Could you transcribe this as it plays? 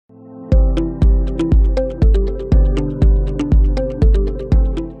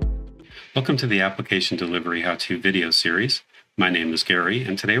Welcome to the Application Delivery How-To video series. My name is Gary,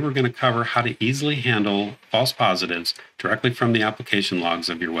 and today we're going to cover how to easily handle false positives directly from the application logs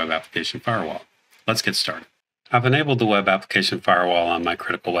of your Web Application Firewall. Let's get started. I've enabled the Web Application Firewall on my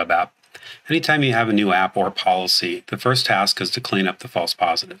critical web app. Anytime you have a new app or policy, the first task is to clean up the false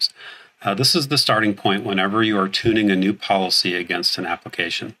positives. This is the starting point whenever you are tuning a new policy against an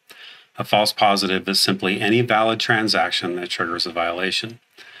application. A false positive is simply any valid transaction that triggers a violation.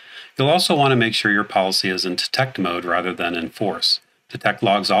 You'll also want to make sure your policy is in detect mode rather than enforce. Detect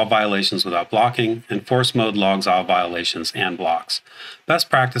logs all violations without blocking. Enforce mode logs all violations and blocks. Best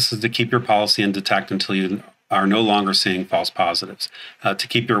practice is to keep your policy in detect until you are no longer seeing false positives, to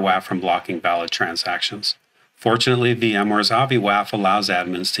keep your WAF from blocking valid transactions. Fortunately, VMware's WAF allows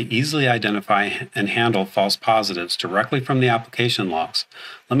admins to easily identify and handle false positives directly from the application logs.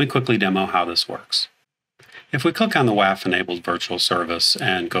 Let me quickly demo how this works. If we click on the WAF-enabled virtual service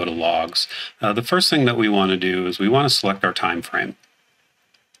and go to logs, the first thing that we want to do is we want to select our time frame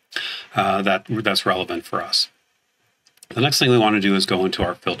that's relevant for us. The next thing we want to do is go into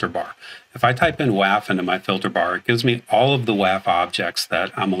our filter bar. If I type in WAF into my filter bar, it gives me all of the WAF objects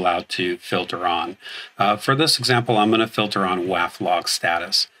that I'm allowed to filter on. For this example, I'm going to filter on WAF log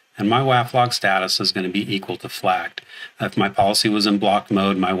status. And my WAF log status is going to be equal to flagged. If my policy was in blocked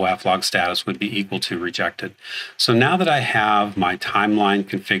mode, my WAF log status would be equal to rejected. So now that I have my timeline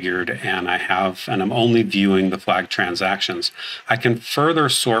configured and I'm only viewing the flagged transactions, I can further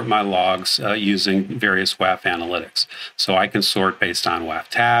sort my logs using various WAF analytics. So I can sort based on WAF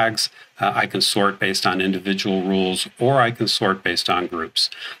tags, I can sort based on individual rules, or I can sort based on groups.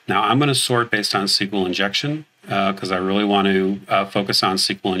 Now I'm going to sort based on SQL injection, because I really want to focus on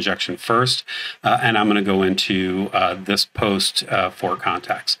SQL injection first, and I'm going to go into this post for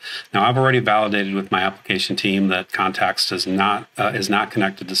contacts. Now, I've already validated with my application team that contacts is not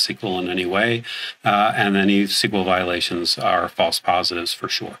connected to SQL in any way, and any SQL violations are false positives for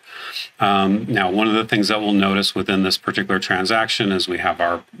sure. Now, one of the things that we'll notice within this particular transaction is we have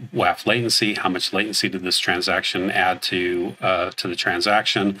our WAF latency. How much latency did this transaction add to the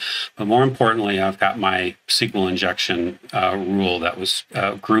transaction? But more importantly, I've got my SQL injection rule that was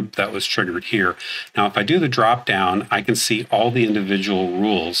group that was triggered here. Now, if I do the drop down, I can see all the individual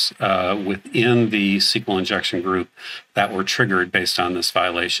rules within the SQL injection group that were triggered based on this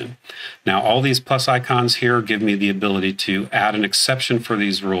violation. Now, all these plus icons here give me the ability to add an exception for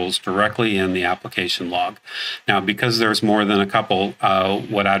these rules directly in the application log. Now, because there's more than a couple,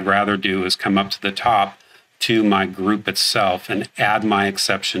 what I'd rather do is come up to the top to my group itself and add my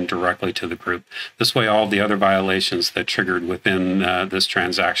exception directly to the group. This way, all the other violations that triggered within this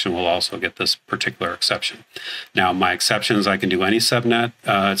transaction will also get this particular exception. Now, my exceptions, I can do any subnet.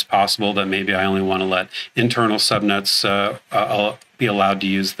 It's possible that maybe I only want to let internal subnets be allowed to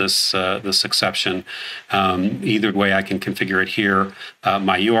use this exception. Either way, I can configure it here.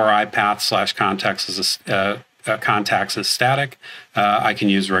 My URI path / contacts is static. I can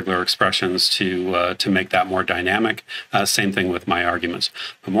use regular expressions to make that more dynamic. Same thing with my arguments.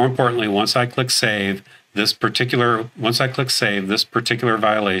 But more importantly, once I click save, this particular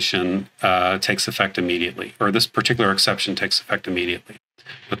violation takes effect immediately, or this particular exception takes effect immediately.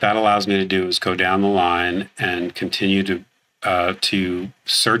 What that allows me to do is go down the line and continue to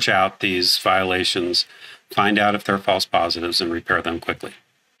search out these violations, find out if they're false positives, and repair them quickly.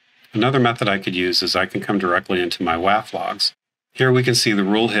 Another method I could use is I can come directly into my WAF logs. Here we can see the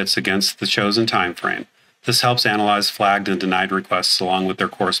rule hits against the chosen time frame. This helps analyze flagged and denied requests along with their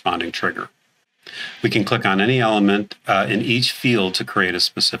corresponding trigger. We can click on any element in each field to create a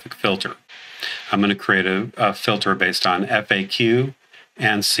specific filter. I'm going to create a filter based on FAQ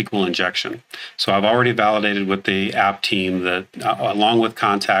and SQL injection. So I've already validated with the app team that along with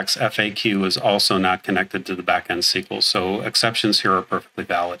contacts, FAQ is also not connected to the backend SQL. So exceptions here are perfectly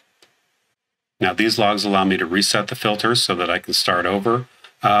valid. Now, these logs allow me to reset the filters so that I can start over,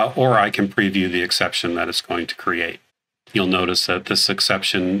 or I can preview the exception that it's going to create. You'll notice that this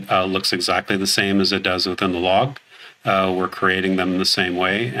exception looks exactly the same as it does within the log. We're creating them the same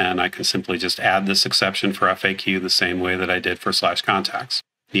way, and I can simply just add this exception for FAQ the same way that I did for /contacts.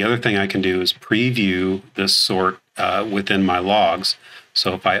 The other thing I can do is preview this sort within my logs.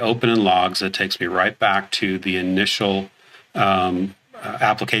 So if I open in logs, it takes me right back to the initial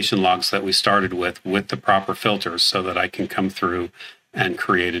application logs that we started with the proper filters so that I can come through and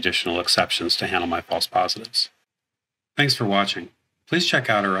create additional exceptions to handle my false positives. Thanks for watching. Please check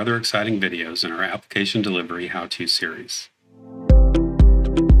out our other exciting videos in our Application Delivery How-To series.